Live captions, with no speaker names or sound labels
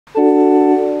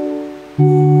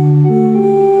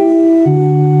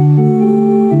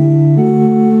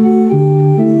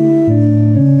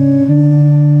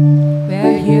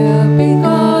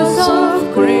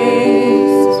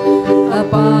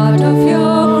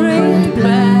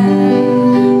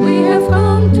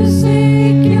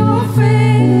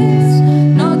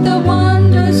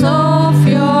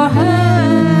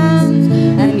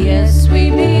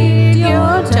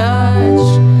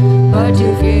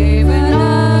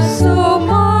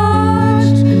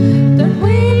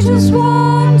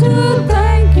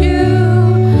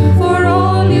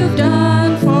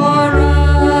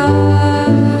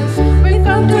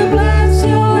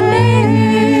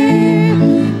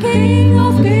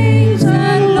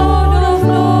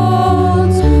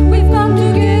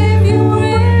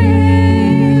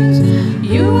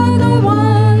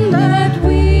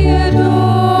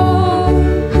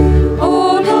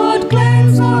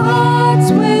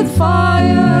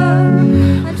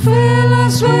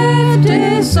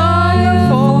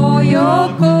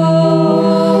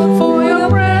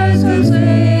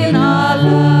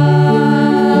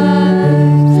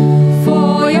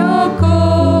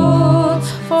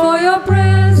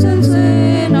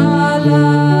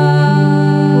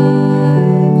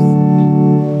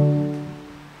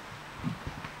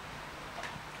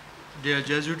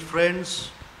Dear Jesuit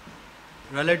friends,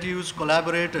 relatives,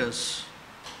 collaborators,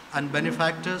 and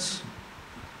benefactors,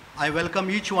 I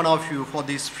welcome each one of you for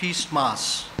this feast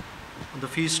mass on the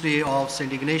feast day of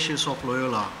St. Ignatius of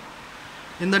Loyola.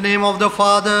 In the name of the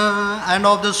Father, and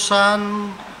of the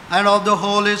Son, and of the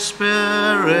Holy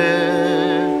Spirit.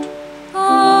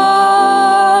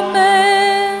 Amen.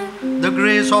 The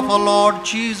grace of our Lord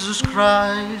Jesus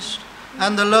Christ,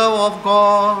 and the love of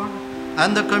God,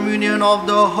 and the communion of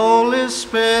the Holy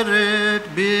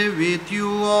Spirit be with you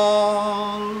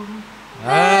all.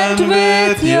 And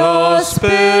with your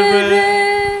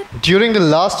spirit. During the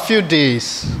last few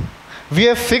days, we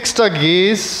have fixed our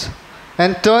gaze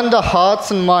and turned our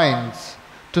hearts and minds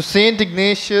to Saint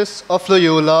Ignatius of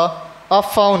Loyola, our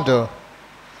founder.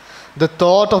 The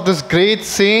thought of this great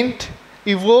saint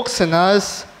evokes in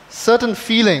us certain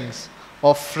feelings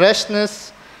of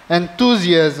freshness,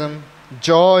 enthusiasm,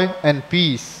 joy, and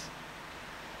peace.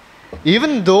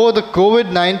 Even though the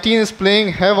COVID-19 is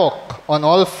playing havoc on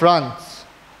all fronts,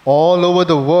 all over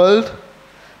the world,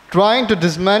 trying to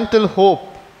dismantle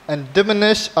hope and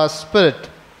diminish our spirit,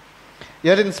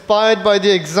 yet inspired by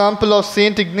the example of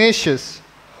Saint Ignatius,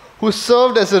 who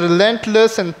served as a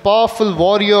relentless and powerful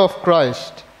warrior of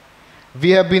Christ,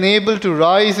 we have been able to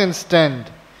rise and stand,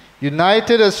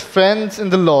 united as friends in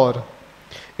the Lord,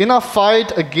 in our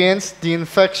fight against the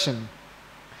infection,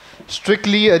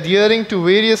 strictly adhering to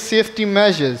various safety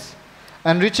measures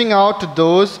and reaching out to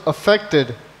those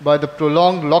affected by the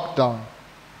prolonged lockdown.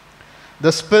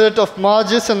 The spirit of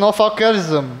Magis and of our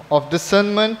charism of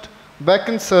discernment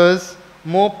beckons us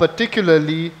more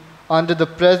particularly under the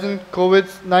present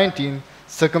COVID-19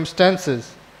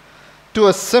 circumstances to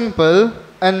a simple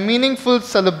and meaningful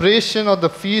celebration of the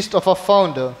feast of our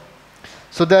founder,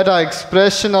 so that our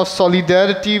expression of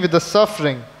solidarity with the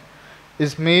suffering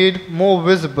is made more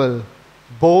visible,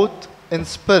 both in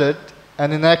spirit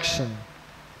and in action.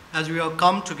 As we have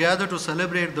come together to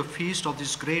celebrate the feast of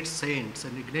this great saint,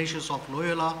 St. Ignatius of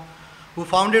Loyola, who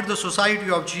founded the Society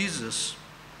of Jesus,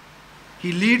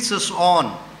 he leads us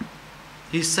on.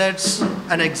 He sets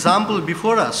an example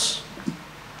before us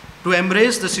to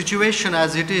embrace the situation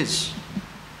as it is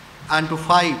and to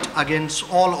fight against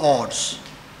all odds,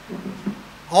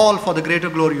 all for the greater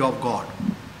glory of God.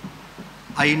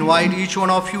 I invite each one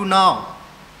of you now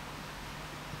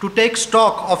to take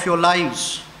stock of your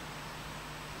lives,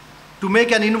 to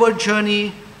make an inward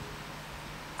journey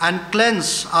and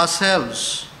cleanse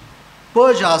ourselves,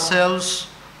 purge ourselves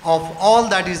of all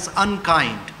that is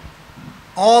unkind,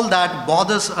 all that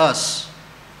bothers us,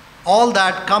 all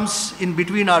that comes in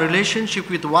between our relationship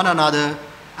with one another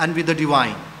and with the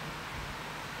divine.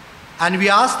 And we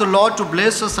ask the Lord to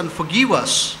bless us and forgive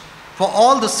us for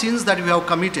all the sins that we have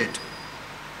committed.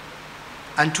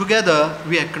 And together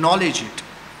we acknowledge it.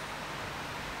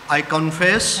 I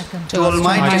confess to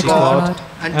Almighty God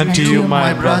and to you,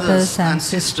 my brothers and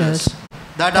sisters,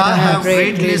 that I have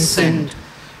greatly sinned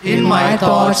in my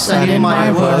thoughts and in my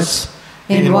words,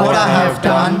 in what I have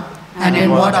done and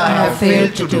in what I have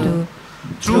failed to do,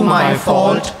 through my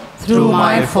fault, through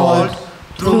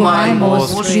my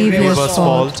most grievous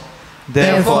fault.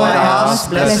 Therefore I ask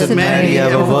Blessed Mary,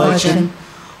 ever Virgin,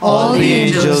 all the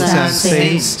angels and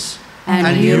saints,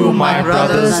 and you, my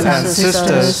brothers and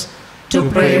sisters, to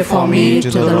pray for me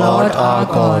to the Lord our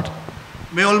God.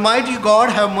 May Almighty God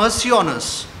have mercy on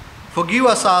us, forgive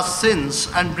us our sins,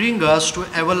 and bring us to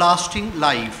everlasting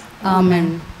life.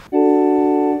 Amen.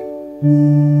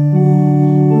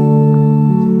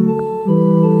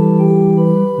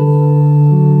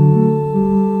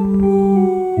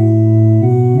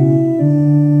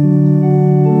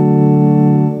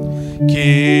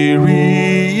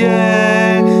 Kyrie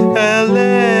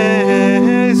eleison,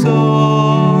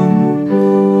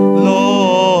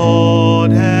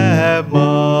 Lord have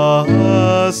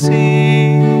mercy.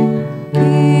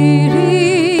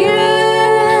 Kyrie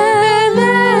eleison,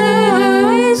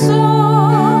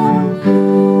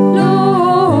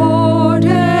 Lord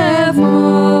have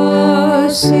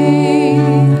mercy.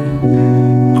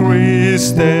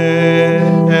 Christe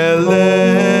eleison,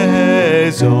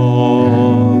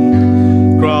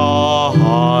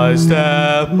 Christ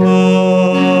have mercy.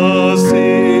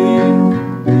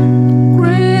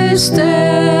 Christ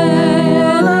eleison,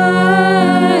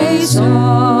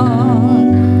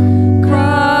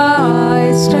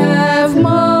 Christ have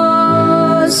mercy.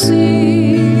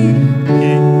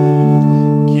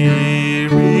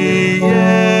 Kyrie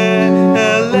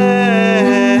eleison,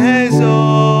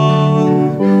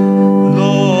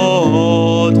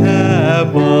 Lord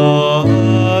have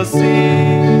mercy.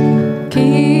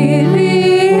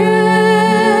 Kyrie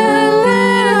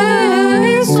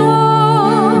eleison,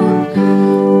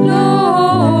 Lord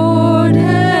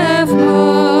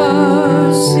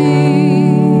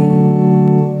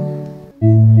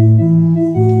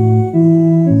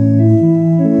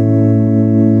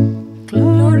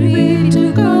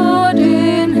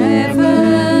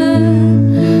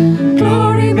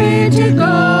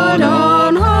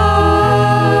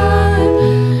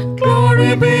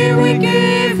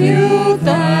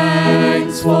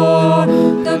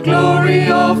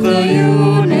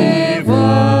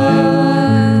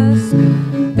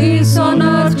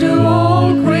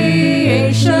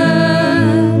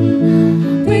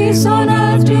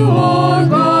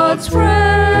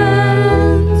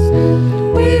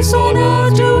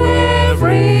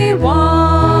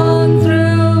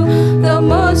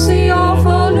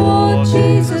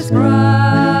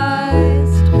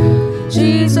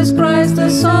Christ, the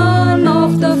Son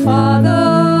of the Father.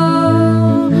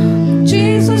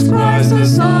 Jesus Christ, the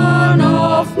Son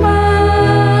of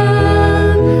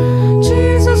Man.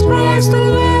 Jesus Christ, the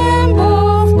Lamb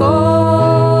of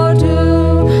God,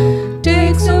 who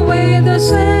takes away the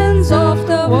sins of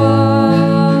the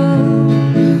world.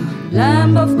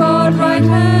 Lamb of God, right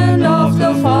hand of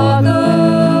the Father.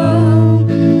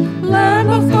 Lamb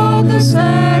of God, the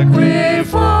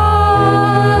sacrifice.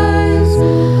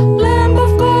 Lamb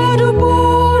of God, who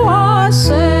bore our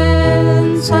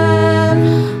sins. Have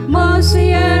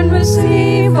mercy and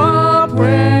receive our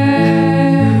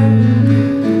prayer.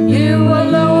 You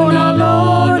alone are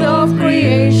Lord of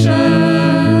creation.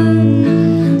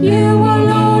 You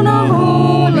alone are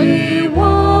Holy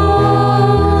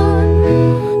One.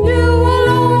 You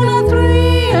alone are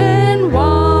three in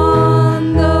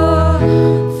one,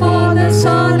 the Father,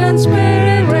 Son, and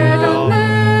Spirit.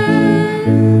 Amen.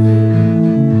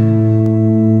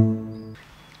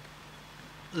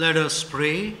 Let us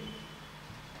pray.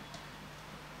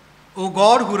 O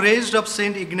God, who raised up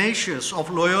Saint Ignatius of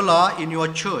Loyola in your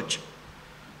church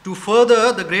to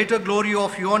further the greater glory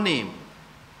of your name,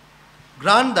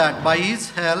 grant that by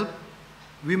his help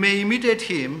we may imitate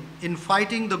him in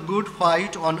fighting the good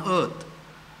fight on earth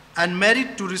and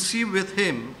merit to receive with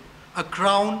him a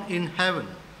crown in heaven.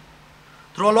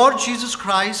 Through our Lord Jesus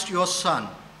Christ, your Son,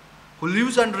 who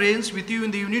lives and reigns with you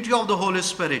in the unity of the Holy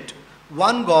Spirit,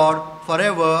 one God,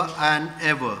 forever and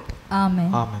ever.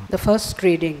 Amen. Amen. The first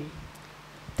reading.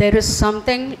 There is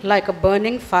something like a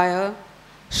burning fire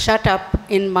shut up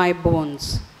in my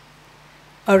bones.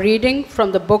 A reading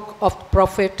from the book of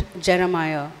prophet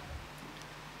Jeremiah.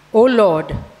 O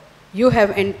Lord, you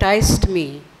have enticed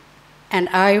me, and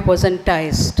I was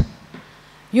enticed.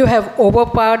 You have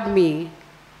overpowered me,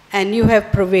 and you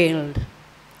have prevailed.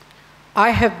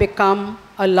 I have become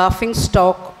a laughing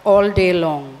stock all day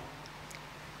long.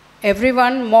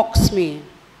 Everyone mocks me,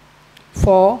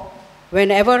 for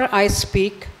whenever I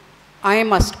speak, I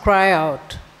must cry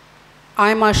out.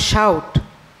 I must shout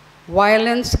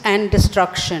violence and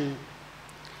destruction.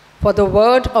 For the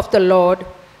word of the Lord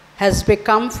has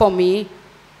become for me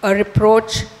a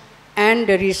reproach and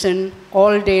derision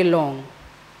all day long.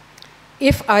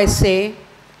 If I say,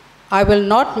 I will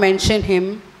not mention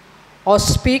him or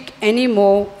speak any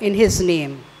more in his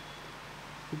name,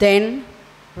 then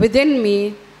within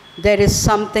me there is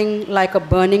something like a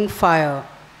burning fire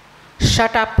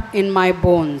shut up in my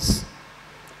bones.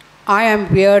 I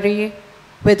am weary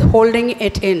with holding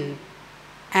it in,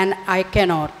 and I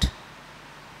cannot.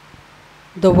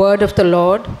 The word of the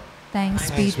Lord. Thanks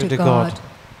be to God.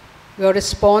 Your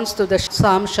response to the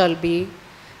psalm shall be,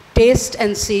 taste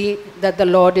and see that the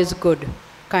Lord is good.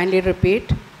 Kindly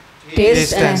repeat.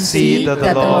 Taste and see that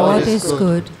the Lord is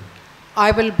good. I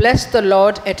will bless the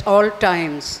Lord at all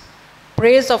times.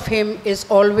 Praise of him is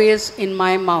always in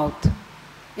my mouth.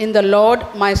 In the Lord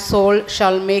my soul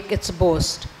shall make its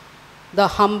boast. The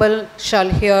humble shall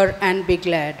hear and be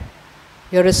glad.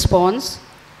 Your response?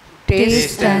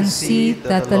 Taste and see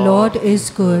that the Lord is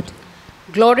good.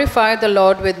 Glorify the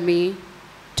Lord with me.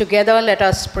 Together let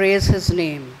us praise his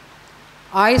name.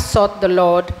 I sought the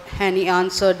Lord, and he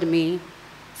answered me.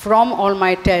 From all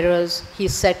my terrors he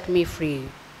set me free.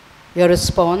 Your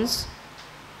response?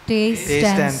 Taste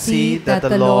and see that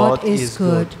the Lord is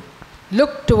good.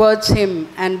 Look towards him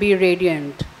and be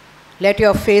radiant. Let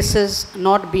your faces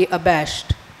not be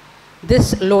abashed.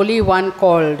 This lowly one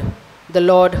called, the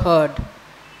Lord heard,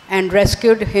 and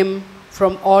rescued him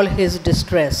from all his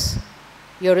distress.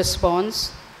 Your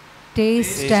response?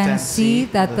 Taste and see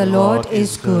that the Lord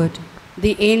is good.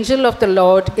 The angel of the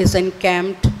Lord is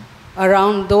encamped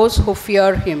around those who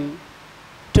fear him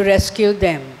to rescue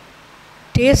them.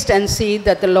 Taste and see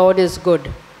that the Lord is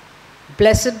good.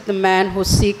 Blessed the man who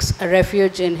seeks a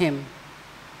refuge in him.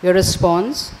 Your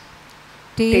response?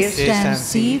 Taste and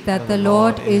see that the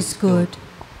Lord is good.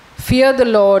 Fear the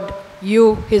Lord,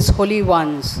 you his holy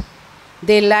ones.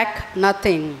 They lack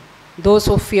nothing, those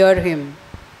who fear him.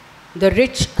 The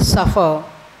rich suffer,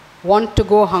 want to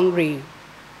go hungry,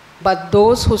 but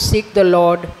those who seek the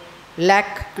Lord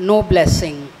lack no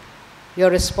blessing. Your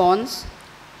response?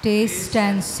 Taste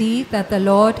and see that the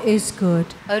Lord is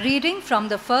good. A reading from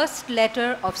the first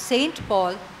letter of St.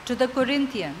 Paul to the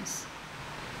Corinthians.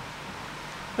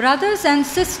 Brothers and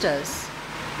sisters,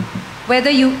 whether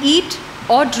you eat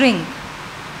or drink,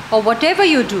 or whatever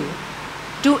you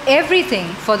do everything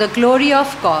for the glory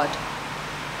of God.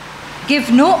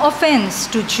 Give no offense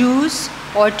to Jews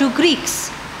or to Greeks,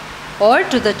 or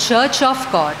to the church of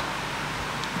God,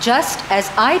 just as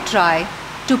I try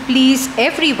to please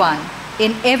everyone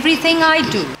in everything I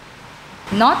do,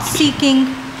 not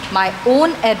seeking my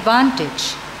own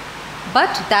advantage,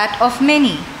 but that of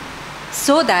many,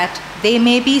 so that they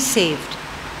may be saved.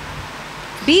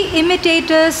 Be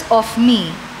imitators of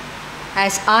me,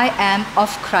 as I am of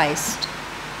Christ.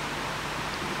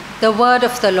 The word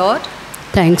of the Lord.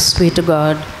 Thanks be to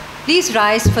God. Please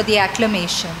rise for the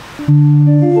acclamation.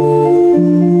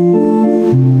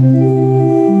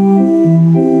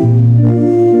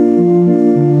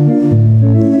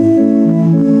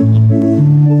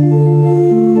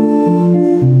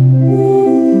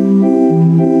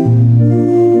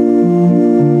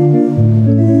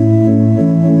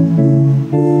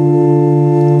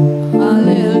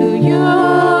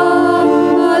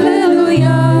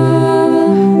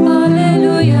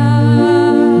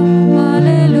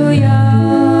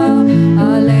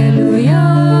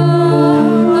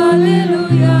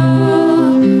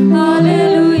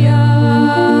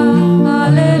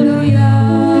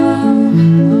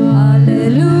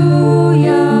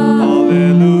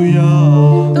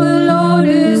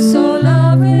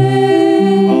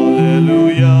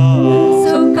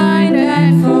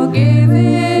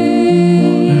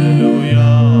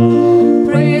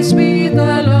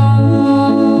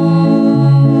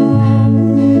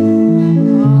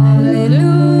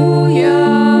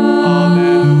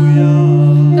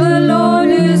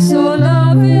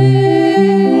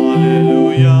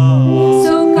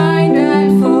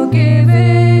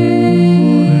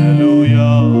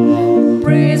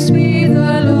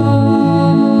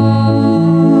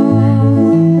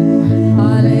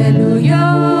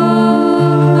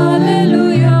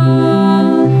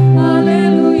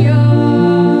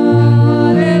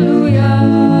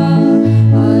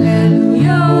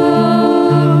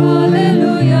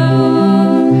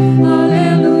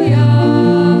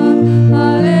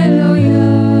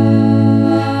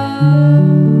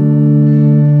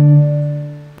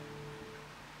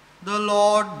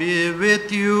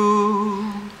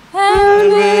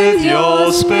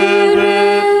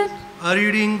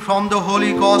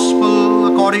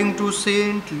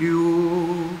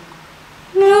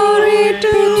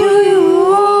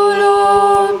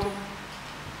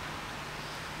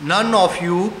 None of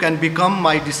you can become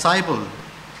my disciple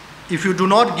if you do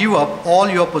not give up all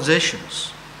your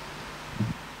possessions.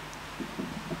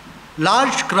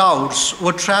 Large crowds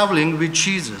were traveling with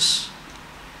Jesus,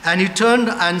 and he turned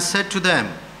and said to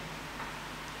them,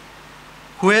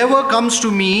 "Whoever comes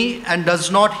to me and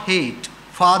does not hate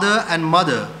father and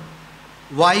mother,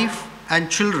 wife and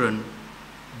children,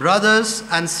 brothers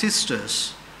and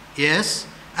sisters, yes,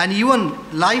 and even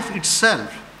life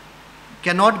itself,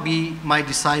 cannot be my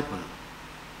disciple.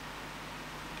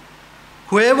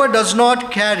 Whoever does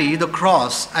not carry the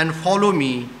cross and follow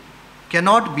me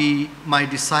cannot be my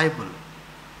disciple.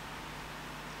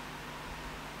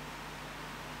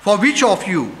 For which of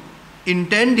you,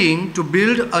 intending to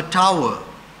build a tower,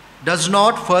 does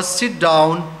not first sit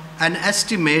down and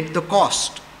estimate the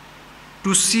cost,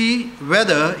 to see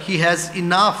whether he has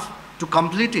enough to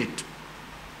complete it?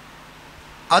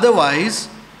 Otherwise,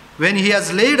 when he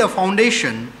has laid a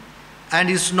foundation and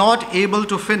is not able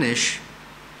to finish,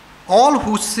 all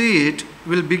who see it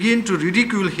will begin to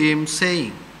ridicule him,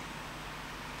 saying,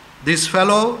 'This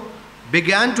fellow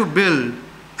began to build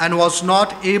and was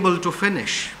not able to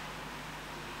finish.'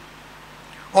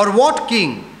 Or what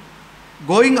king,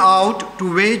 going out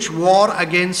to wage war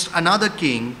against another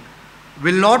king,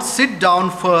 will not sit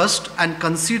down first and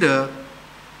consider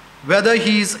whether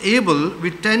he is able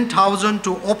with 10,000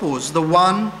 to oppose the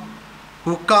one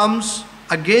who comes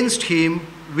against him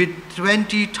with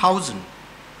 20,000?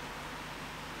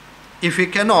 If he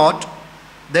cannot,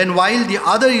 then while the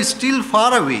other is still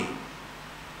far away,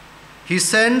 he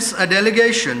sends a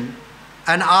delegation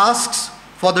and asks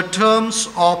for the terms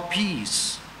of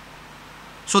peace.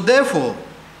 So therefore,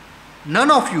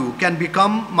 none of you can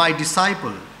become my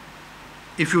disciple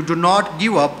if you do not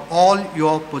give up all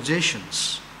your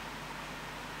possessions."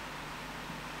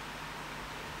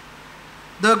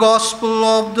 The Gospel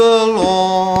of the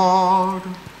Lord.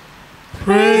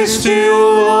 Praise to you,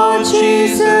 Lord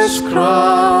Jesus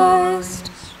Christ.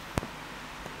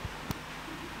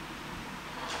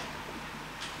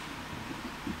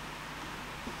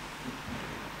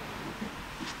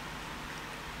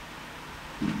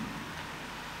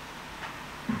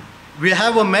 We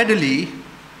have a medley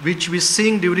which we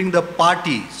sing during the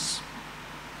parties,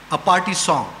 a party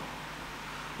song.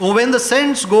 Oh, when the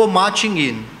saints go marching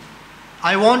in,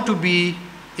 I want to be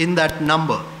in that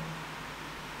number.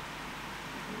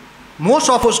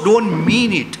 Most of us don't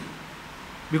mean it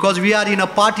because we are in a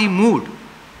party mood.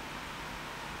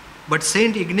 But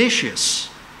Saint Ignatius,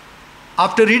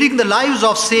 after reading the lives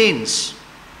of saints,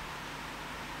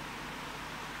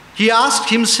 he asked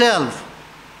himself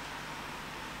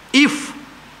if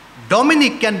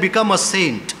Dominic can become a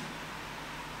saint,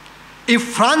 if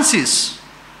Francis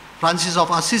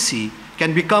of Assisi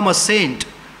can become a saint,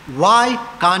 why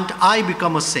can't I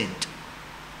become a saint?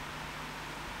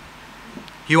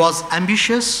 He was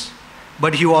ambitious,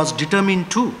 but he was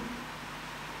determined too.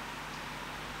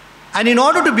 And in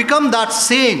order to become that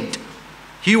saint,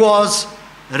 he was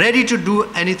ready to do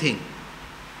anything.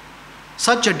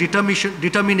 Such a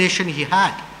determination he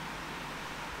had.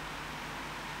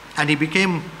 And he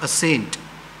became a saint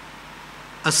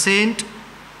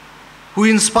who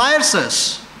inspires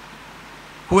us,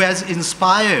 who has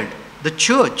inspired the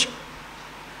church,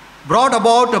 brought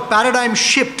about a paradigm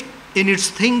shift in its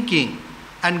thinking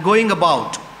and going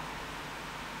about,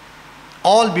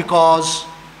 all because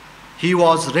he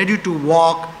was ready to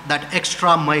walk that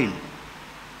extra mile,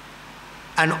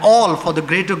 and all for the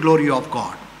greater glory of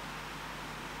God.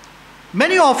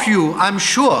 Many of you, I'm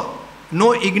sure,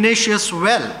 know Ignatius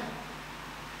well.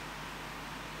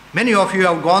 Many of you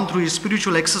have gone through his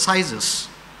spiritual exercises.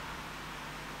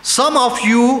 Some of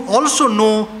you also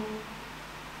know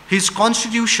his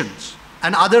constitutions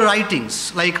and other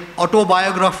writings like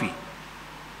autobiography.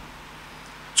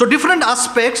 So different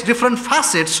aspects, different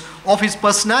facets of his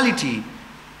personality,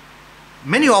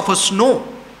 many of us know.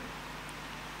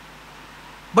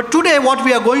 But today what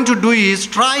we are going to do is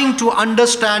trying to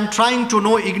understand, trying to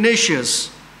know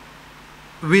Ignatius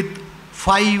with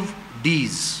 5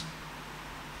 Ds.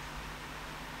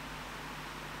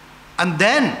 And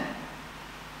then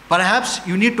perhaps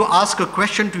you need to ask a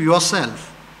question to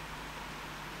yourself.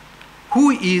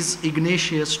 Who is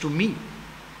Ignatius to me?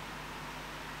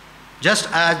 Just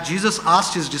as Jesus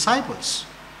asked his disciples,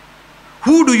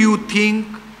 who do you think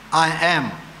I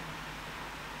am?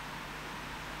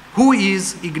 Who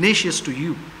is Ignatius to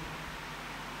you?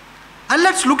 And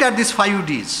let's look at these 5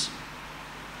 Ds.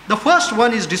 The first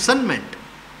one is discernment.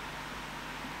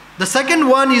 The second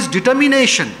one is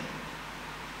determination.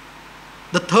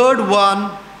 The third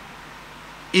one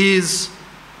is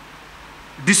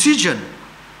decision.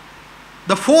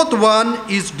 The fourth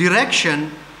one is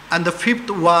direction. And the fifth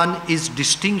one is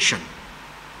distinction.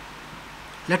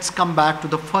 Let's come back to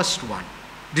the first one,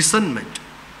 discernment.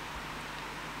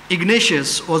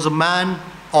 Ignatius was a man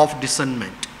of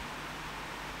discernment.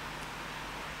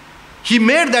 He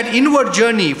made that inward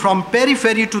journey from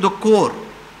periphery to the core,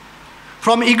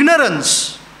 from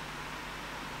ignorance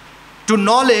to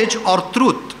knowledge or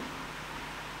truth,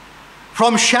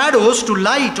 from shadows to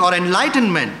light or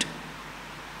enlightenment.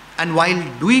 And while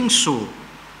doing so,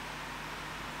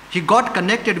 he got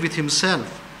connected with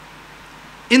himself.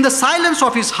 In the silence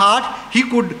of his heart, he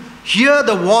could hear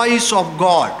the voice of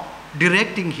God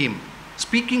directing him,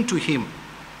 speaking to him.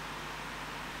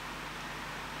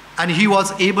 And he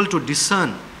was able to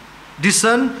discern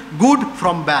good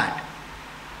from bad.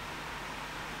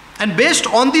 And based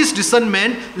on this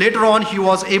discernment, later on he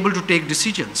was able to take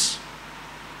decisions.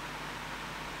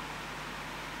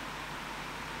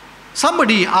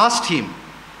 Somebody asked him,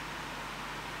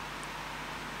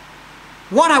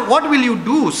 what will you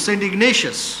do, St.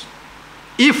 Ignatius,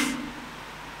 if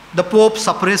the Pope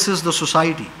suppresses the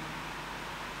society?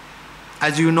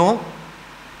 As you know,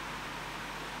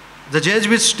 the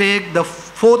Jesuits take the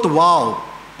 4th vow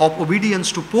of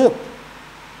obedience to Pope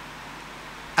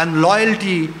and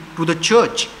loyalty to the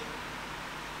Church.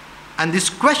 And this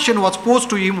question was posed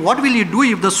to him, what will you do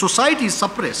if the society is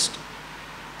suppressed?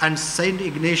 And St.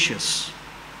 Ignatius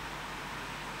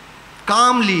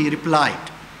calmly replied,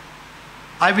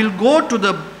 I will go to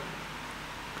the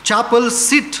chapel,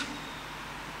 sit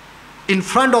in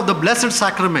front of the Blessed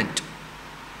Sacrament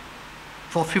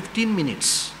for 15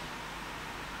 minutes,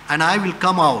 and I will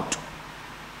come out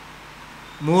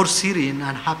more serene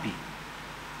and happy.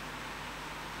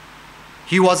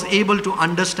 He was able to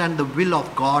understand the will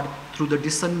of God through the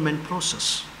discernment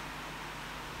process.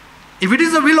 If it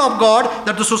is the will of God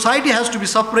that the society has to be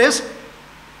suppressed,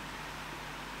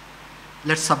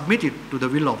 let's submit it to the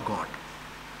will of God.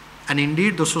 And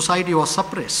indeed, the society was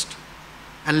suppressed,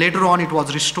 and later on it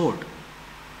was restored.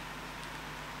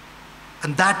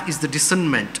 And that is the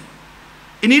discernment.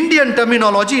 In Indian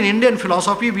terminology, in Indian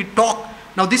philosophy, we talk.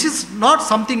 Now, this is not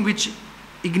something which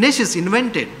Ignatius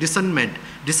invented, discernment.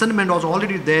 Discernment was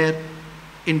already there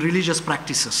in religious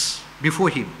practices before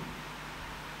him.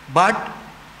 But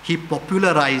he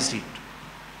popularized it.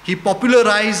 He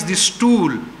popularized this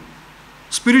tool,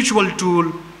 spiritual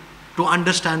tool, to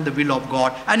understand the will of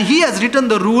God. And he has written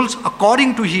the rules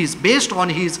according to based on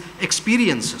his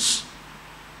experiences.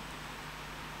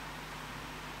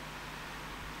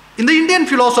 In the Indian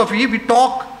philosophy, we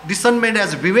talk discernment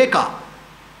as viveka.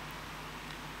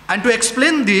 And to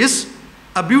explain this,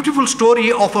 a beautiful story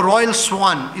of a royal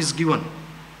swan is given.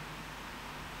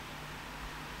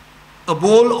 A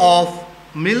bowl of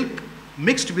milk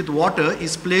mixed with water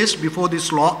is placed before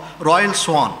this royal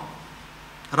swan,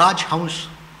 Rajhans.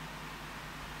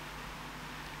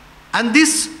 And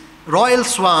this royal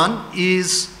swan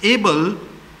is able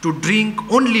to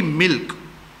drink only milk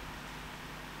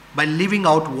by leaving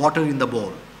out water in the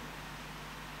bowl.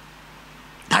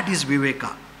 That is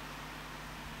Viveka.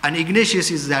 And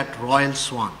Ignatius is that royal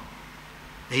swan.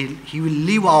 He will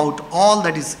leave out all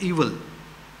that is evil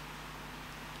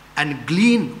and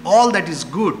glean all that is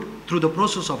good through the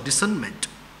process of discernment.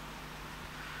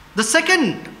 The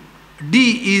second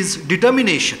D is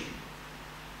determination.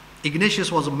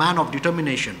 Ignatius was a man of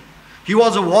determination. He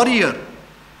was a warrior.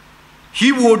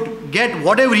 He would get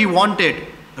whatever he wanted,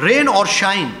 rain or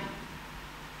shine.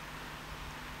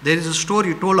 There is a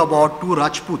story told about two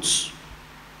Rajputs.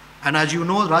 And as you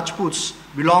know, Rajputs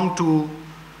belong to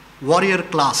warrior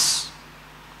class.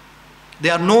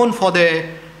 They are known for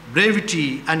their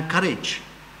bravery and courage.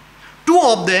 Two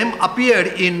of them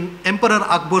appeared in Emperor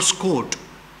Akbar's court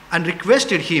and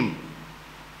requested him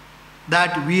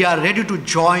that we are ready to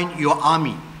join your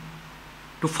army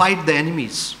to fight the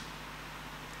enemies.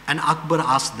 And Akbar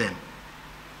asked them,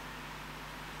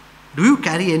 do you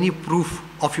carry any proof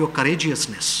of your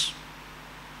courageousness?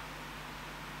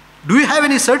 Do you have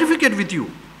any certificate with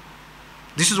you?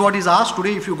 This is what is asked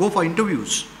today if you go for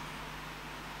interviews.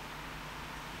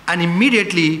 And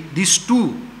immediately these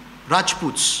two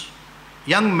Rajputs,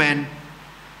 young men,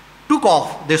 took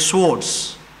off their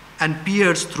swords and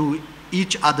pierced through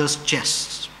each other's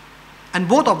chests. And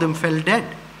both of them fell dead.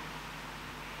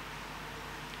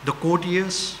 The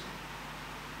courtiers,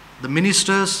 the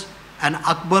ministers, and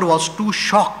Akbar was too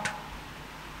shocked.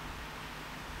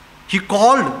 He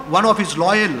called one of his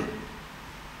loyal,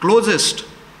 closest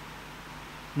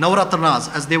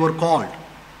Navaratnas, as they were called,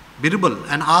 Birbal,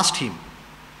 and asked him,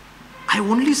 I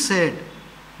only said,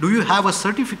 do you have a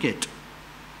certificate?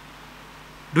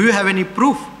 Do you have any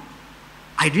proof?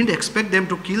 I didn't expect them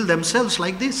to kill themselves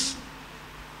like this.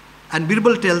 And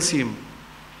Birbal tells him,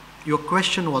 your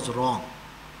question was wrong.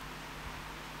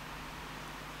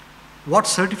 What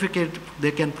certificate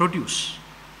they can produce?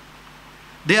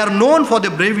 They are known for their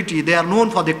bravery, they are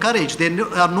known for their courage, they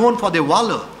are known for their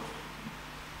valor.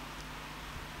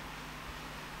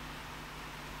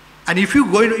 And if you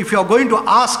are going to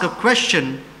ask a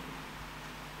question,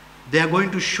 they are going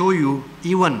to show you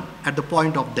even at the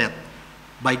point of death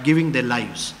by giving their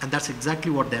lives. And that's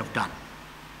exactly what they have done.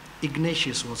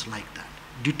 Ignatius was like that,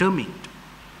 determined.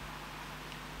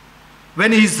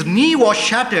 When his knee was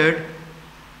shattered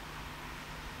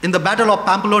in the Battle of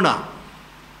Pamplona,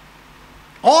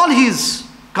 all his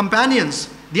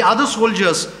companions, the other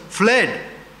soldiers, fled,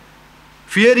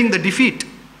 fearing the defeat.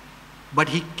 But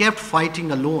he kept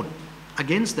fighting alone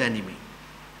against the enemy.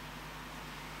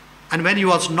 And when he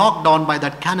was knocked down by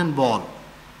that cannonball,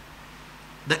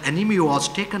 the enemy was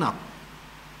taken up.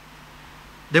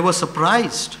 They were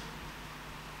surprised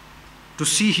to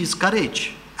see his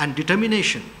courage and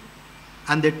determination,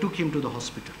 and they took him to the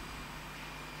hospital.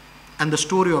 And the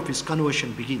story of his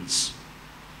conversion begins.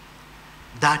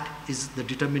 That is the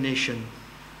determination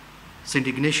St.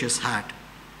 Ignatius had.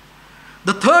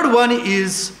 The third one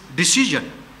is decision.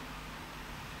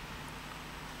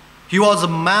 He was a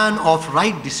man of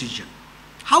right decision.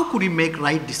 How could he make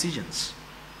right decisions?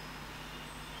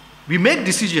 We make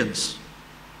decisions,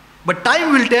 but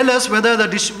time will tell us whether the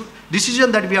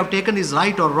decision that we have taken is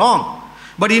right or wrong.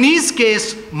 But in his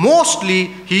case, mostly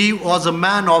he was a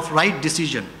man of right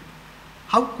decision.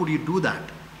 How could he do that?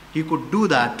 He could do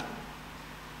that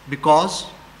because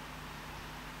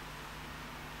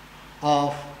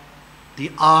of the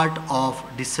art of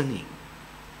discerning.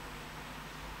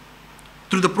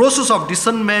 Through the process of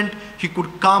discernment, he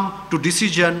could come to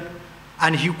decision,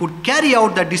 and he could carry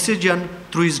out that decision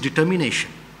through his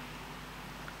determination.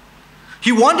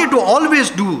 He wanted to always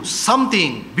do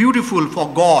something beautiful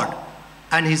for God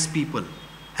and his people,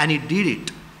 and he did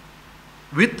it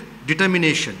with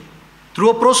determination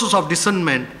through a process of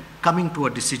discernment, coming to a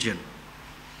decision.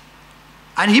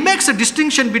 And he makes a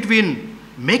distinction between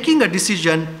making a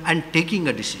decision and taking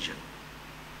a decision.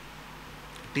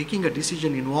 Taking a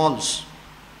decision involves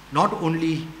not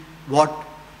only what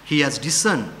he has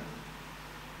discerned,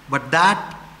 but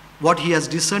that what he has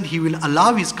discerned, he will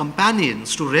allow his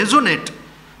companions to resonate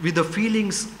with the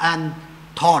feelings and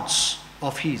thoughts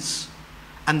of his,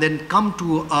 and then come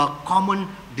to a common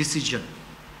decision,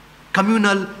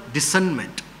 communal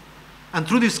discernment. And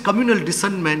through this communal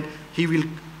discernment, he will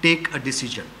take a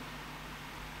decision.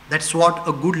 That's what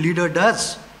a good leader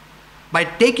does. by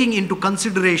taking into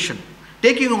consideration,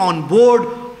 taking on board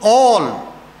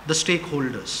all the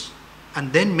stakeholders,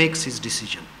 and then makes his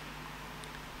decision.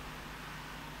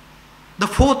 The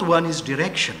fourth one is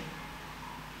direction.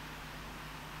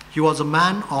 He was a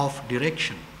man of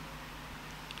direction.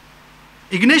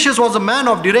 Ignatius was a man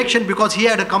of direction because he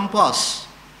had a compass,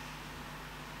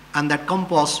 and that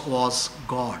compass was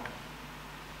God.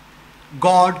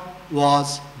 God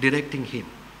was directing him.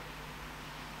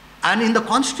 And in the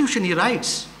Constitution he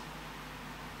writes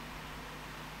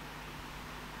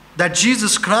that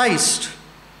Jesus Christ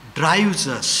drives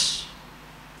us.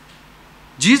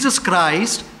 Jesus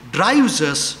Christ drives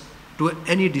us to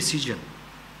any decision.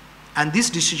 And this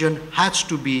decision has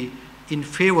to be in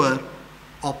favor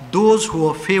of those who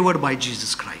are favored by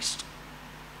Jesus Christ.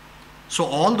 So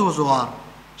all those who are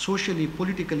socially,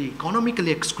 politically,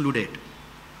 economically excluded,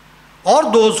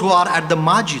 or those who are at the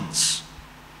margins,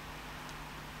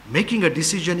 making a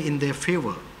decision in their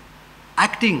favor,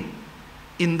 acting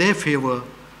in their favor,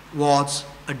 was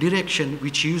a direction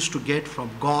which he used to get from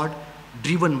God,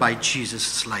 driven by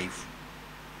Jesus' life.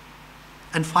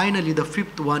 And finally, the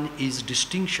fifth one is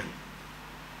distinction.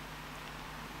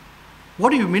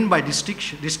 What do you mean by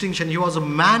distinction? He was a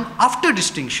man after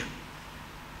distinction.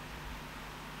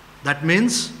 That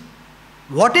means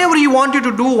whatever he wanted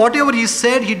to do, whatever he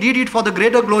said, he did it for the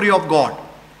greater glory of God.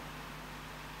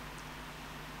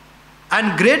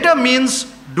 And greater means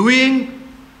doing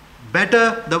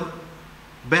better, the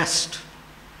best.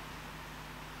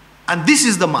 And this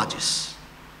is the magis.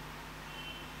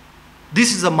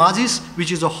 This is the magis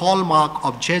which is a hallmark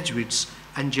of Jesuits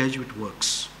and Jesuit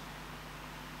works.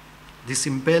 This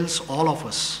impels all of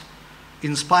us,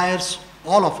 inspires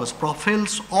all of us,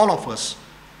 propels all of us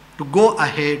to go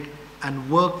ahead and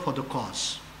work for the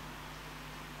cause.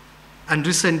 And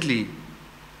recently,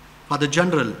 Father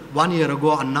General 1 year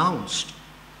ago announced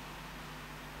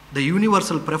the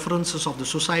universal preferences of the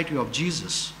Society of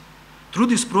Jesus through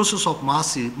this process of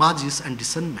magis and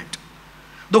discernment.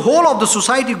 The whole of the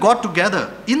society got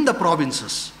together in the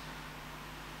provinces,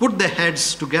 put their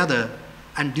heads together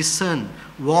and discern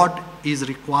what is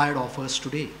required of us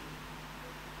today.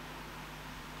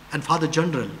 And Father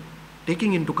General,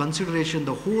 taking into consideration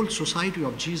the whole Society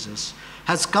of Jesus,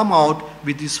 has come out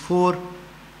with these 4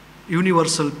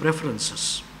 universal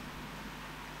preferences.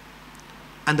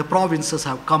 And the provinces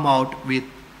have come out with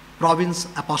province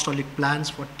apostolic plans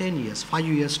for 10 years, 5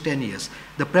 years, 10 years.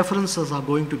 The preferences are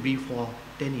going to be for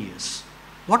 10 years.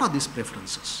 What are these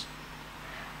preferences?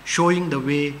 Showing the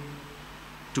way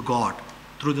to God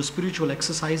through the spiritual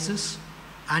exercises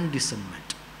and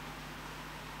discernment.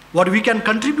 What we can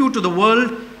contribute to the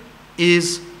world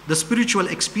is the spiritual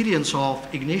experience of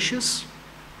Ignatius,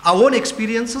 our own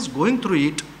experiences going through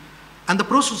it, and the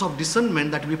process of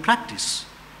discernment that we practice.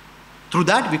 Through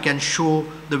that we can show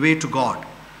the way to God.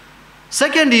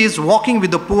 Second is walking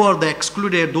with the poor, the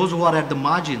excluded, those who are at the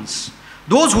margins,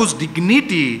 those whose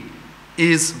dignity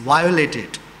is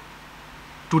violated.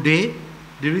 Today,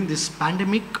 during this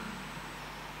pandemic,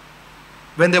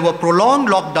 when there were prolonged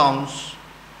lockdowns,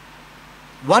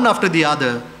 one after the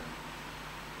other,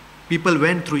 people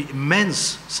went through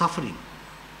immense suffering.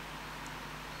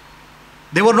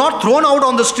 They were not thrown out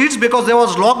on the streets because there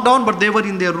was lockdown, but they were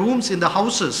in their rooms, in the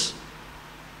houses,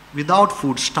 without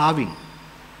food, starving.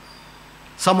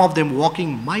 Some of them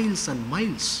walking miles and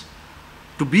miles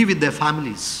to be with their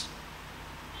families.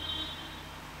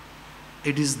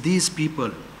 It is these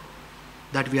people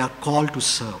that we are called to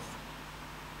serve.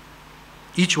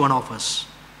 Each one of us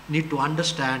need to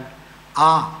understand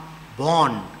our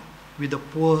bond with the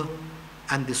poor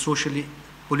and the socially,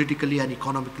 politically and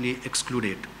economically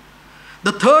excluded.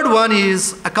 The third one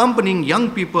is accompanying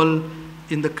young people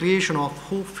in the creation of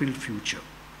hope-filled future.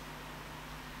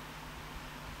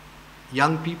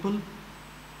 Young people,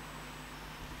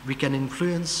 we can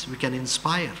influence, we can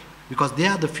inspire, because they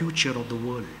are the future of the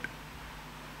world.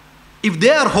 If they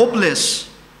are hopeless,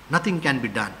 nothing can be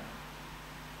done.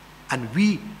 And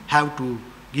we have to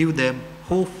give them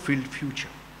hope-filled future.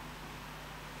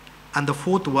 And the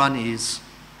fourth one is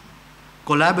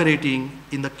collaborating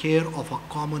in the care of a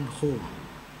common home,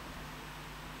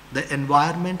 the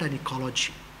environment and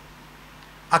ecology,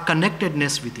 a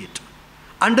connectedness with it,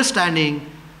 understanding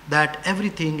that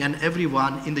everything and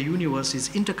everyone in the universe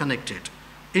is interconnected,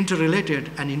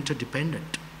 interrelated and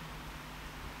interdependent.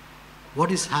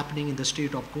 What is happening in the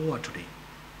state of Goa today?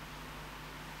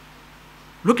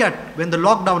 Look at when the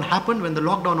lockdown happened, when the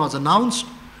lockdown was announced,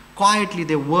 quietly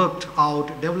they worked out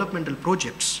developmental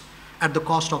projects at the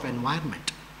cost of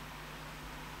environment.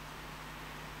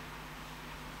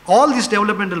 All these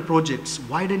developmental projects,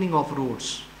 widening of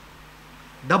roads,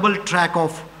 double track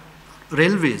of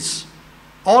railways,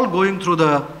 all going through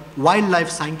the wildlife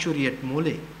sanctuary at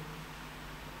Mole.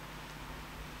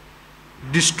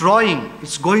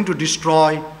 It's going to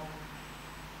destroy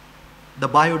the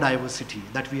biodiversity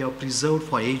that we have preserved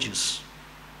for ages.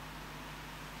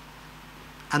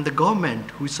 And the government,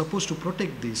 who is supposed to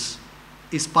protect this,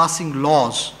 is passing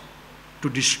laws to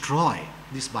destroy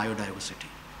this biodiversity.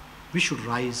 We should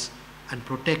rise and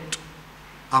protect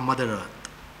our Mother Earth.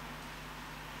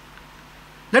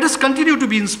 Let us continue to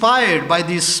be inspired by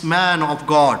this man of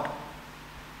God,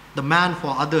 the man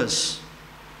for others,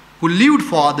 who lived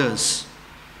for others,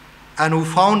 and who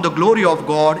found the glory of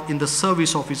God in the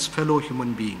service of his fellow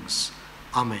human beings.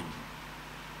 Amen.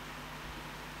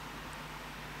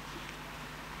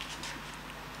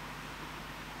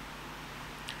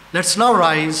 Let's now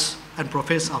rise and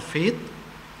profess our faith.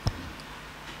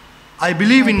 I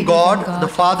believe in God, the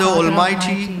Father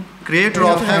Almighty, creator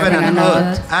of heaven and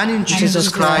earth, and in Jesus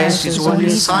Christ, his only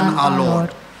Son, our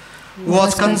Lord, who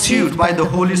was conceived by the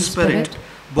Holy Spirit,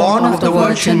 born of the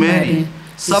Virgin Mary,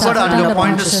 suffered under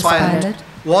Pontius Pilate,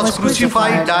 was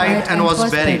crucified, died, and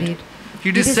was buried.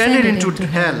 He descended into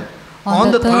hell.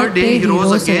 On the third day he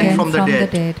rose again from the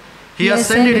dead. He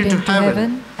ascended into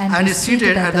heaven and is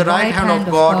seated at the right hand of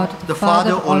God, the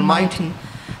Father Almighty.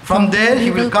 From there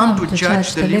he will come to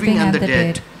judge the living and the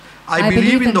dead. I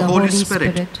believe in the Holy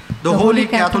Spirit, the Holy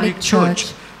Catholic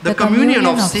Church, the communion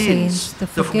of saints, the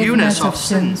forgiveness of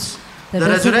sins, the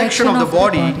resurrection of the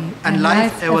body, and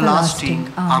life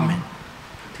everlasting. Amen.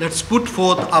 Let's put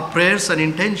forth our prayers and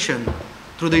intention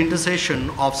through the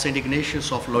intercession of St.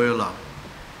 Ignatius of Loyola.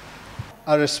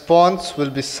 Our response will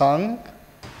be sung.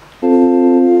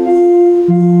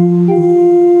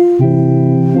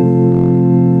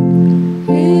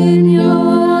 In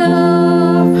your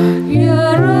love, hear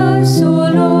us,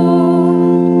 O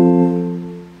Lord.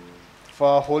 For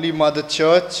our Holy Mother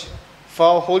Church, for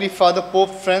our Holy Father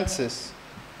Pope Francis,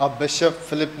 our Bishop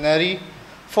Philip Neri,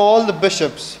 for all the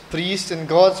bishops, priests, and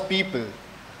God's people,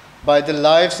 by the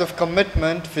lives of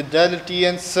commitment, fidelity,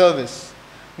 and service,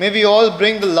 may we all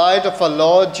bring the light of our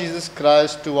Lord Jesus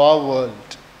Christ to our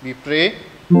world. We pray.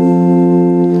 In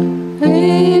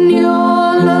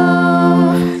your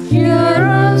love, hear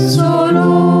us, O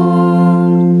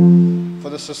Lord. For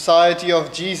the Society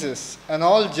of Jesus and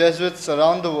all Jesuits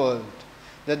around the world,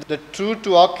 that true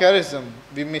to our charism,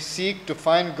 we may seek to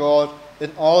find God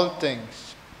in all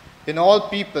things, in all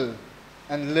people,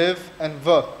 and live and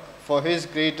work for His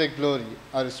greater glory.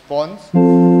 Our response.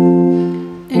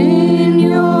 In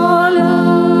your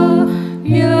love,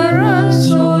 hear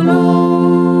us, O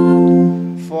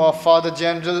Lord. For our Father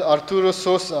General Arturo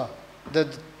Sosa,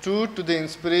 that true to the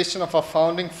inspiration of our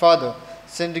founding father,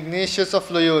 St. Ignatius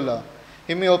of Loyola,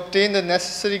 he may obtain the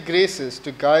necessary graces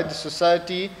to guide the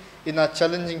society in our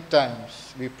challenging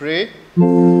times. We pray.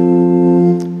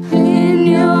 In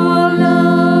your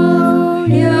love,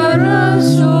 hear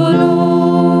us, O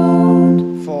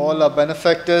Lord. For all our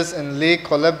benefactors and lay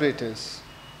collaborators,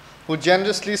 who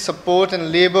generously support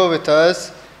and labor with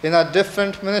us in our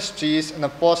different ministries and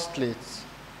apostolates,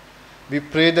 we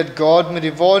pray that God may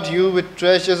reward you with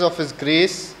treasures of His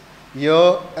grace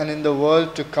here and in the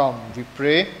world to come. We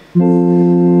pray.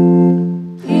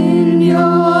 In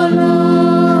your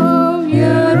love,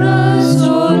 hear us,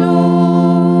 O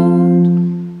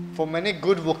Lord. For many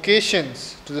good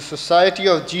vocations to the Society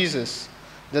of Jesus,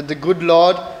 that the good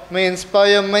Lord may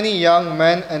inspire many young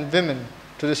men and women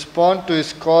to respond to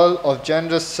His call of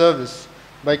generous service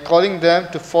by calling them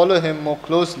to follow Him more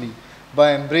closely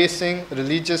by embracing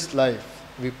religious life.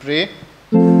 We pray.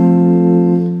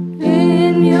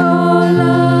 In your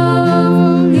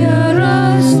love, hear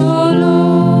us, O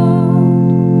Lord.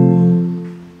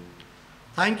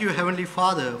 Thank you, Heavenly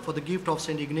Father, for the gift of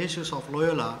St. Ignatius of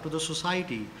Loyola to the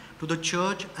society, to the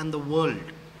church, and the world.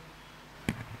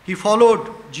 He followed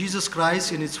Jesus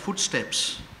Christ in his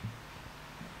footsteps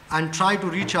and tried to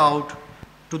reach out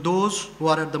to those who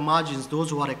are at the margins, those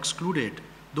who are excluded,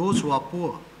 those who are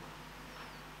poor,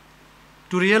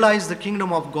 to realize the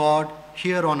kingdom of God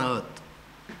here on earth.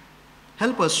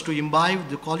 Help us to imbibe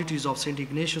the qualities of St.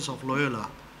 Ignatius of Loyola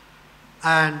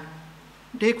and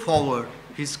take forward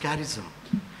his charism.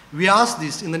 We ask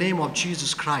this in the name of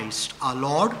Jesus Christ, our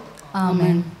Lord.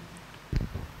 Amen.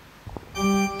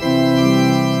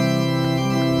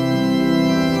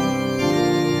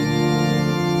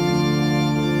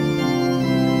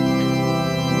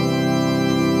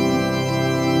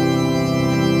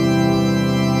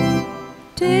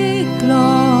 Take,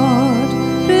 Lord,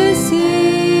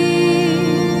 receive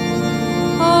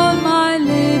all my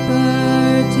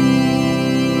liberty,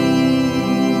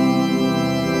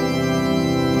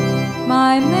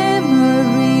 my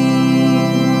memory,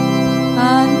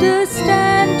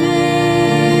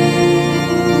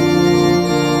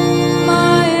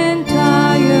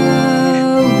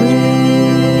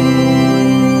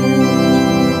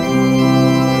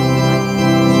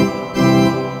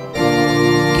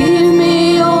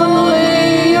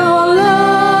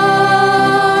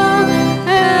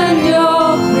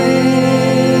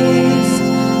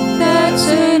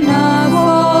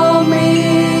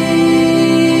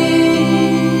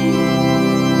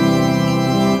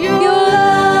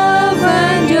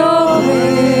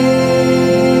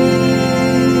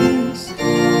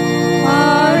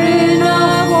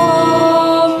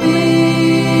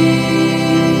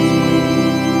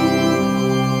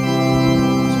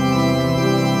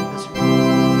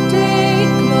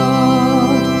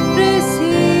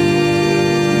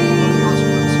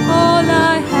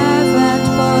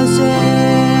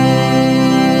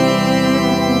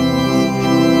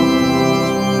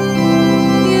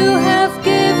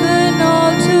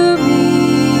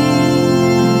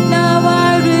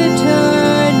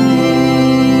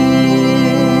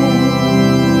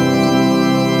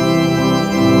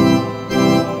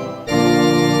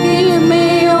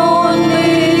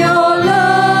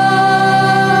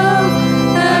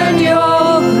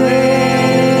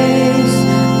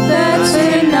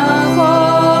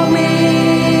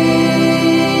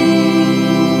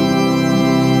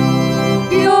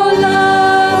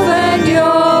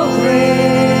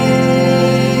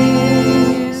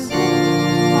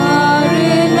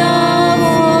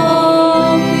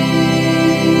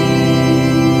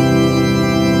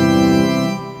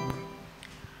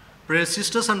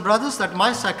 sisters and brothers, that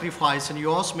my sacrifice and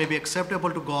yours may be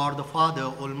acceptable to God the Father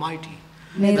Almighty.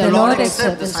 May the Lord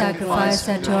accept the sacrifice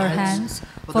at your hands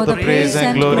for the praise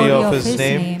and glory of his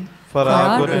name, for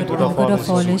our good and good of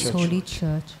all his holy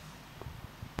church.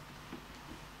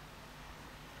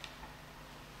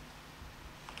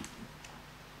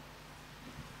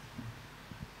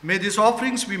 May these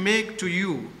offerings we make to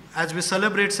you as we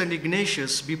celebrate St.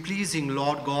 Ignatius be pleasing,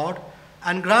 Lord God,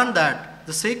 and grant that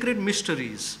the sacred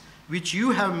mysteries which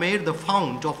you have made the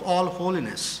fount of all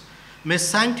holiness may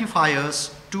sanctify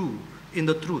us too in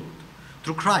the truth.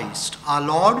 Through Christ our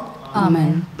Lord.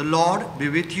 Amen. The Lord be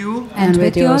with you. And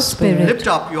with your spirit. Lift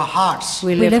up your hearts.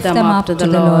 We lift them up to the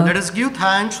Lord. Let us give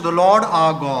thanks to the Lord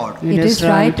our God. It is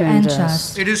right and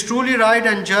just. It is truly right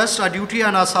and just, our duty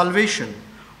and our salvation,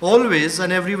 always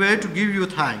and everywhere to give you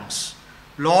thanks.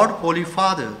 Lord, Holy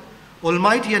Father,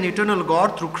 Almighty and eternal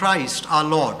God, through Christ our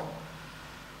Lord.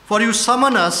 For you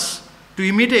summon us to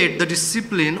imitate the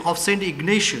discipline of St.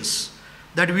 Ignatius,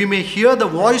 that we may hear the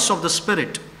voice of the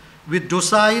Spirit with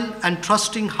docile and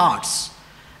trusting hearts.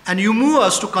 And you move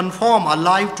us to conform our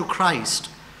life to Christ,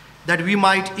 that we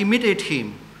might imitate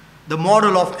him, the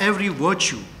model of every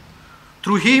virtue.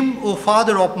 Through him, O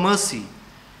Father of mercy,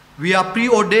 we are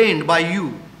preordained by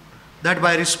you, that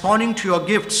by responding to your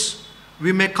gifts,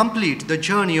 we may complete the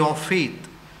journey of faith,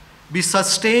 be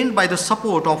sustained by the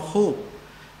support of hope,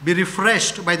 be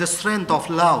refreshed by the strength of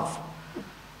love.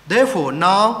 Therefore,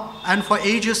 now and for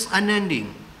ages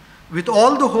unending, with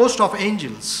all the host of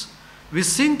angels, we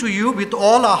sing to you with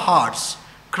all our hearts,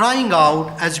 crying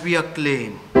out as we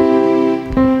acclaim.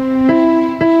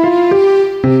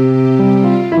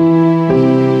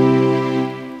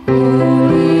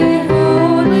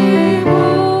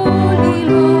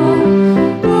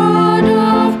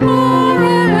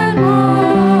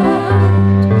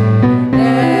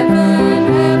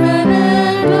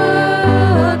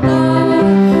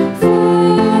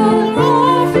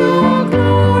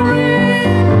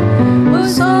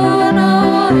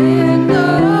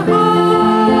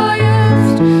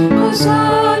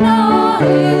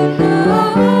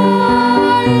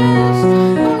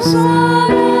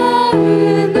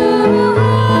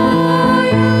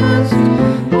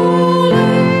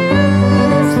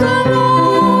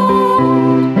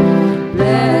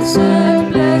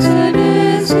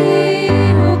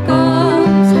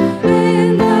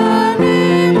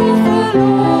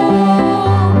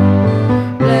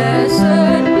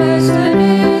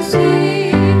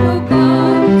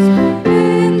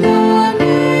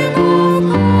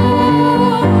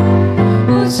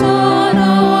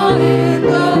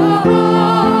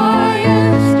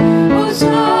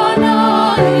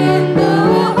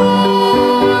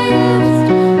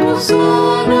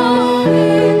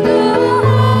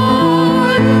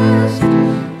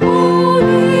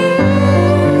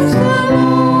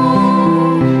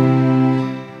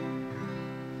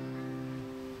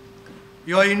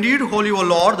 You are indeed holy, O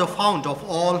Lord, the fount of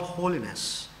all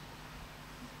holiness.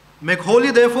 Make holy,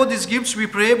 therefore, these gifts, we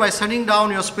pray, by sending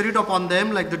down your Spirit upon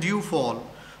them like the dewfall,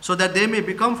 so that they may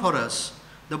become for us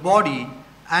the body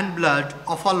and blood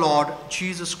of our Lord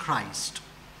Jesus Christ.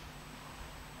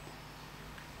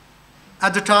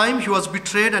 At the time he was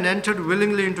betrayed and entered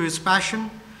willingly into his passion,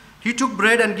 he took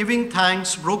bread and, giving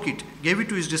thanks, broke it, gave it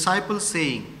to his disciples,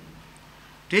 saying,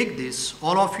 "Take this,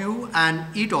 all of you, and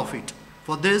eat of it,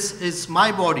 for this is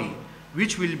my body,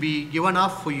 which will be given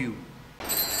up for you."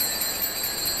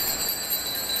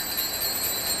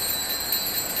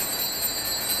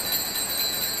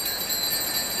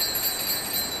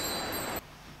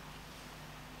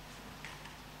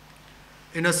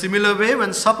 In a similar way,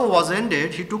 when supper was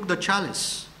ended, he took the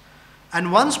chalice,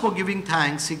 and once more giving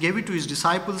thanks, he gave it to his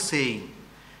disciples, saying,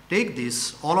 "Take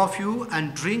this, all of you,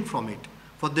 and drink from it,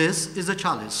 for this is the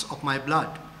chalice of my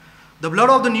blood, the blood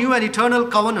of the new and eternal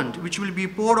covenant, which will be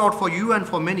poured out for you and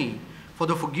for many for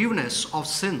the forgiveness of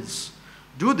sins.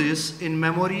 Do this in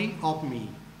memory of me."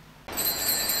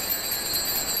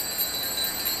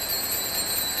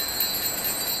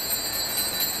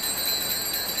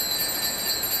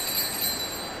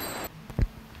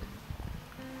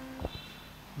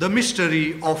 The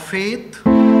mystery of faith.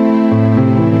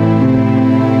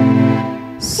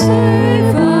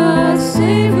 Save us,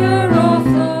 Savior of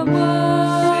the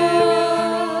world,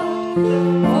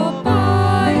 for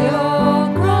by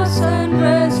your cross and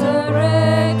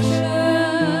resurrection,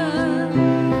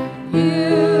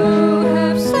 you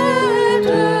have set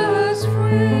us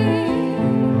free.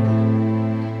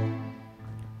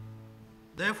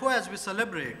 Therefore, as we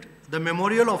celebrate the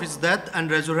memorial of his death and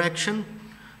resurrection,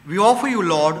 we offer you,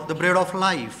 Lord, the bread of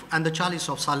life and the chalice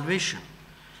of salvation,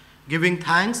 giving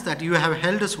thanks that you have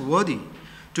held us worthy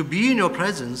to be in your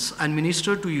presence and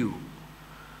minister to you.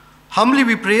 Humbly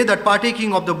we pray that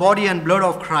partaking of the body and blood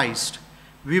of Christ,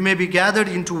 we may be gathered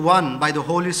into one by the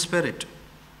Holy Spirit.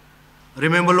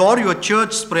 Remember, Lord, your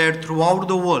church spread throughout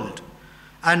the world,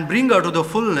 and bring her to the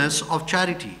fullness of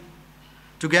charity,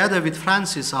 together with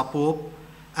Francis, our Pope,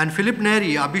 and Philip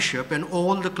Neri, our Bishop, and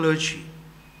all the clergy.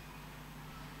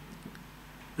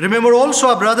 Remember also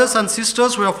our brothers and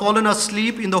sisters who have fallen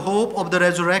asleep in the hope of the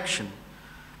resurrection,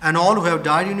 and all who have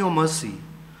died in your mercy.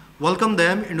 Welcome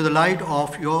them into the light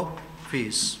of your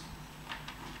face.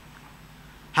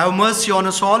 Have mercy on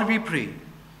us all, we pray,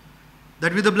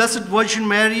 that with the Blessed Virgin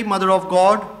Mary, Mother of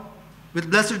God, with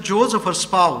Blessed Joseph, her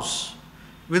spouse,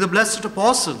 with the blessed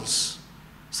apostles,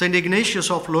 Saint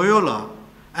Ignatius of Loyola,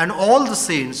 and all the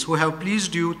saints who have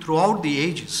pleased you throughout the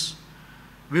ages,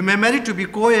 we may merit to be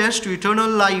co-heirs to eternal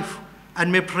life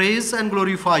and may praise and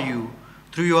glorify you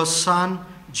through your Son,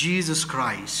 Jesus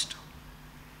Christ.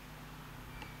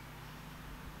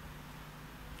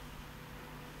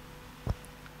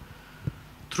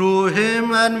 Through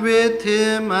him and with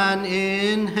him and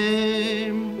in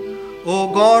him,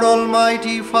 O God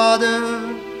Almighty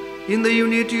Father, in the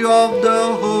unity of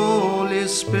the Holy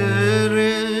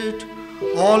Spirit,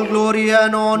 all glory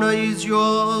and honor is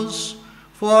yours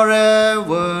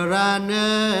forever and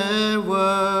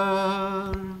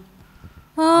ever.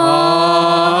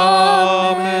 Amen.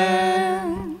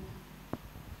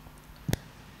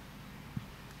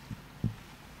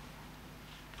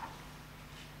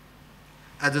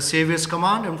 At the Saviour's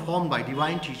command, informed by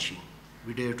divine teaching,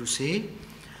 we dare to say,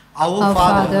 Our Our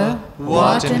Father, who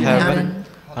art in heaven,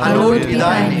 hallowed be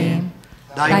thy name.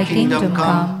 Thy kingdom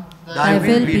come, thy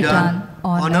will be done,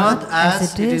 on earth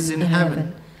as it is in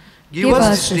heaven. Give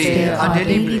us this day our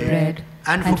daily bread,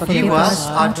 and forgive us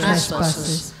our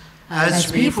trespasses,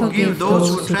 as we forgive those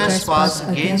who trespass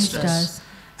against us.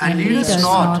 And lead us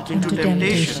not into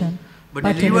temptation, but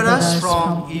deliver us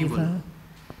from evil.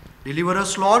 Deliver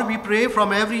us, Lord, we pray,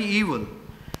 from every evil.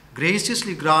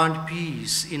 Graciously grant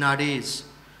peace in our days,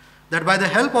 that by the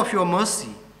help of your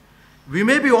mercy, we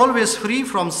may be always free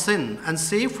from sin and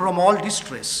safe from all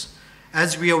distress,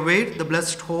 as we await the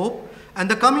blessed hope and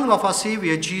the coming of our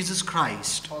Savior, Jesus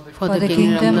Christ. For the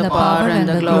kingdom, the power, and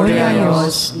the glory are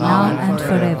yours, now and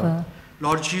forever.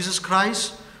 Lord Jesus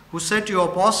Christ, who said to your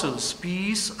apostles,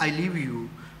 Peace I leave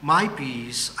you, my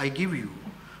peace I give you.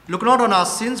 Look not on our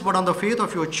sins, but on the faith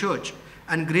of your church,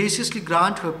 and graciously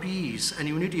grant her peace and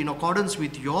unity in accordance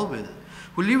with your will,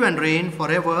 who live and reign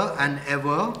forever and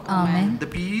ever. Amen. The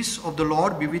peace of the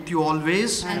Lord be with you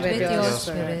always. And with your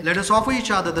spirit. Let us offer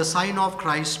each other the sign of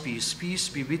Christ's peace. Peace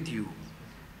be with you.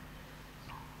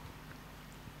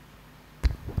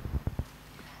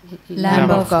 Lamb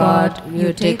of God,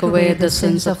 you take away the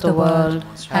sins of the world,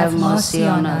 have mercy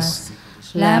on us.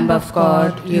 Lamb of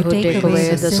God, you who take away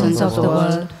the sins of the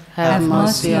world, have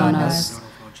mercy on us.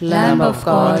 Lamb of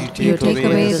God, you take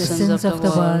away the sins of the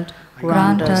world,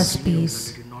 grant us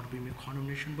peace. Let it not bring me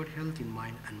condemnation, but health in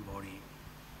mind and body.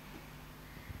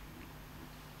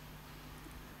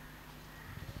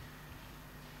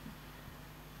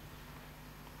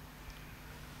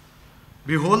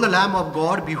 Behold the Lamb of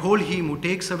God, behold him who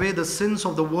takes away the sins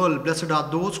of the world. Blessed are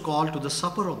those called to the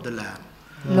supper of the Lamb.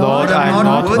 Lord, I am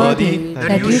not worthy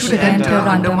that you should enter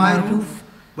under my roof,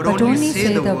 but only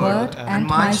say the word, and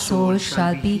my soul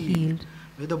shall be healed.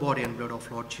 May the body and blood of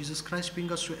Lord Jesus Christ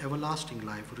bring us to everlasting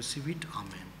life. Receive it.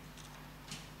 Amen.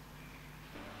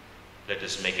 Let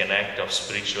us make an act of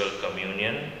spiritual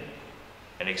communion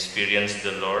and experience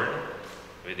the Lord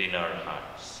within our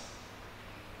hearts.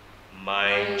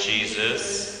 My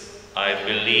Jesus, I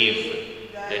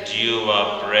believe that you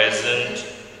are present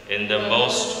in the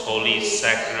most holy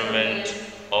sacrament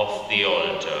of the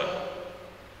altar.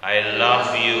 I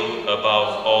love you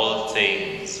above all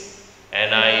things,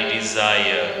 and I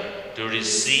desire to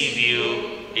receive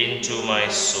you into my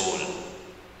soul.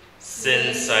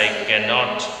 Since I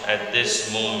cannot at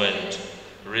this moment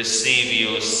receive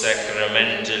you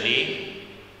sacramentally,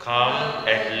 come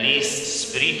at least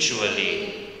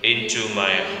spiritually into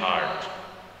my heart.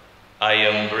 I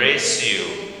embrace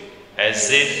you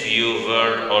as if you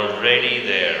were already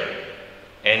there,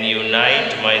 and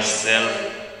unite myself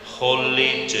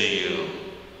wholly to you.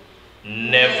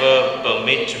 Never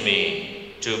permit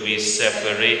me to be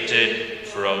separated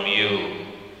from you.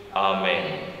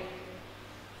 Amen.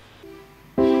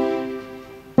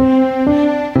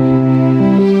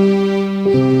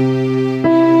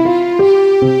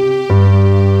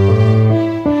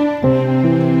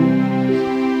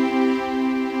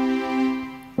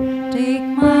 Take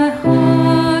my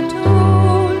heart, O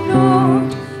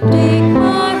Lord, take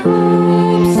my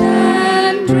hopes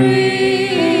and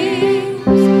dreams.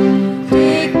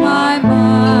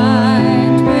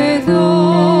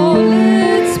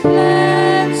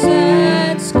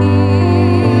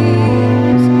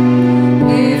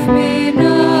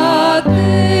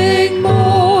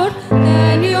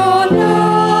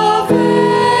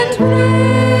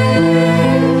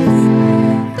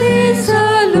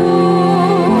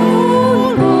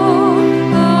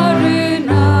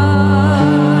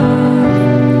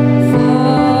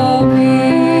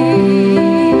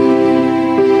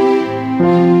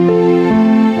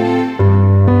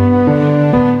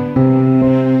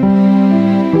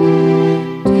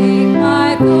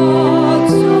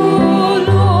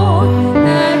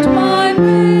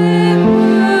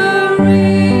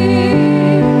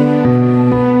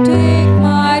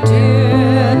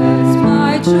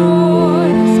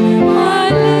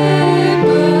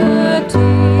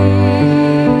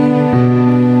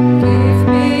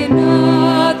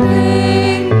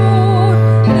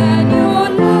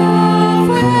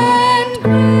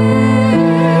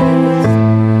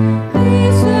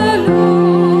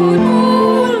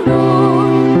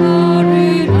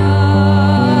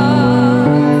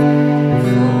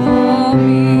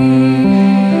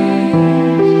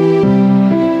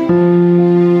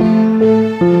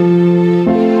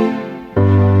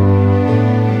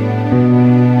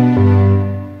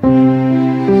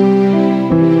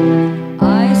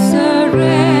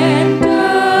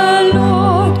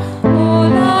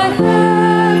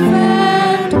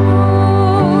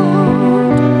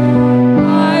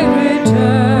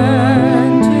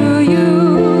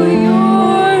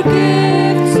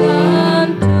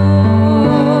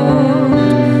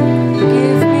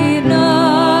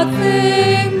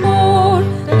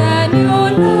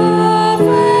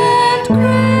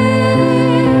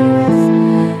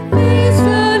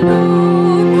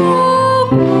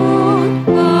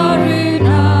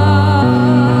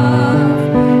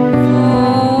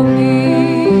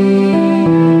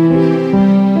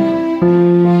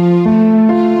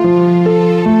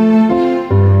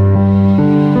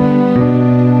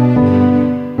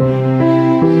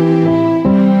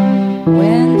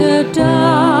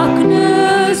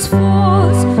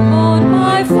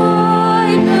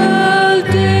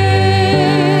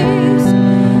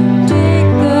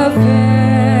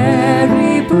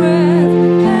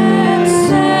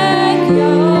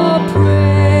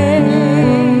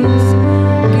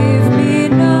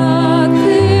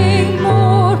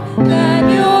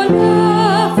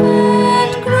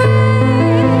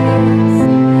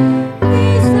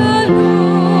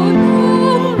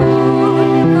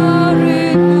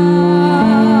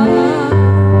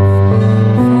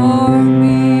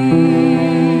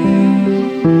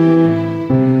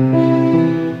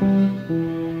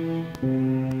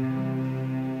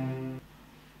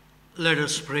 Let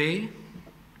us pray.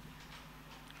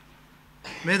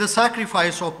 May the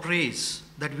sacrifice of praise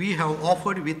that we have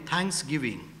offered with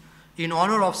thanksgiving in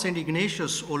honor of St.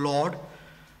 Ignatius, O Lord,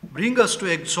 bring us to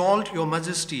exalt your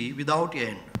majesty without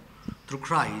end. Through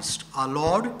Christ our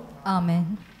Lord.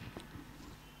 Amen.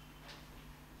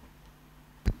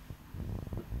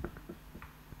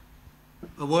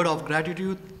 A word of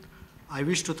gratitude. I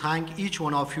wish to thank each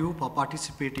one of you for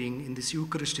participating in this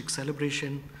Eucharistic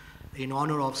celebration in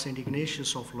honor of St.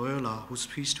 Ignatius of Loyola, whose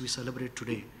feast we celebrate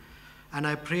today. And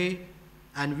I pray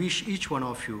and wish each one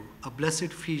of you a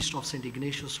blessed feast of St.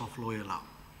 Ignatius of Loyola.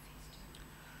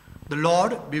 The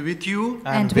Lord be with you.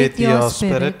 And with your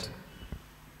spirit.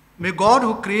 May God,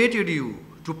 who created you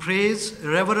to praise,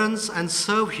 reverence, and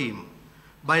serve him,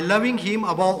 by loving him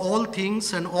above all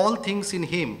things and all things in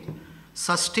him,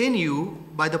 sustain you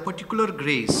by the particular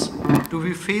grace to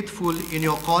be faithful in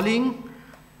your calling.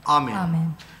 Amen.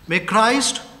 Amen. May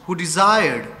Christ, who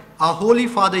desired our Holy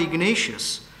Father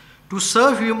Ignatius to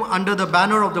serve him under the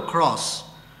banner of the cross,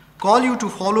 call you to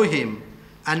follow him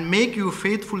and make you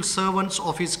faithful servants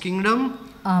of his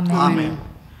kingdom. Amen. Amen.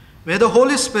 May the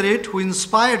Holy Spirit, who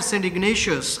inspired St.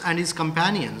 Ignatius and his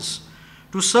companions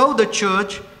to serve the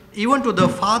church even to the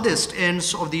farthest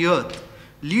ends of the earth,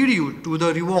 lead you to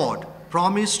the reward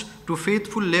promised to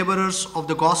faithful laborers of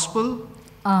the gospel.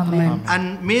 Amen.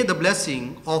 And may the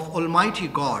blessing of Almighty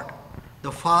God,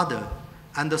 the Father,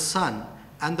 and the Son,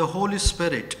 and the Holy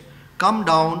Spirit come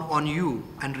down on you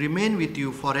and remain with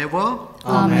you forever.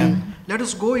 Amen. Let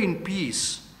us go in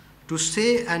peace to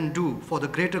say and do for the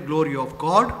greater glory of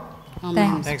God.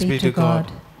 Thanks be to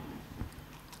God.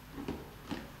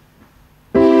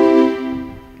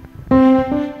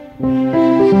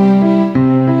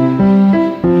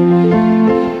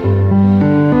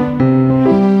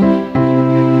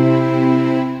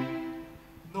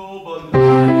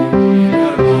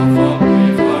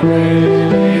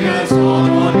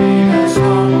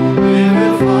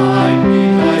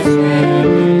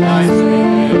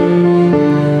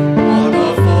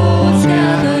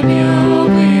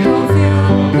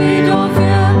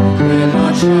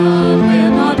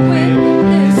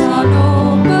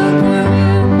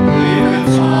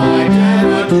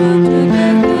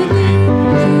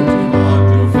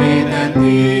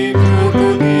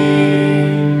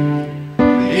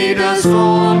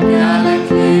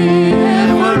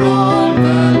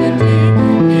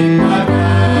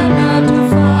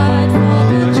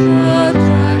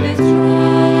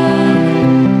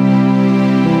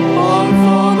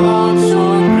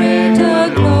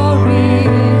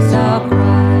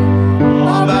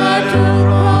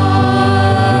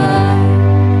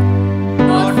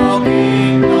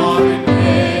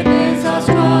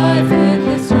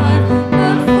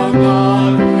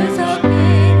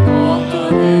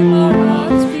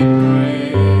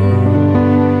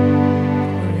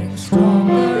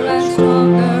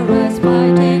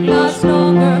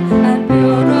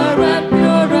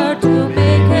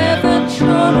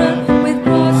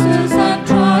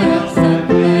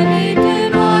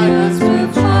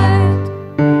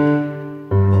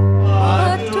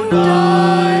 Die.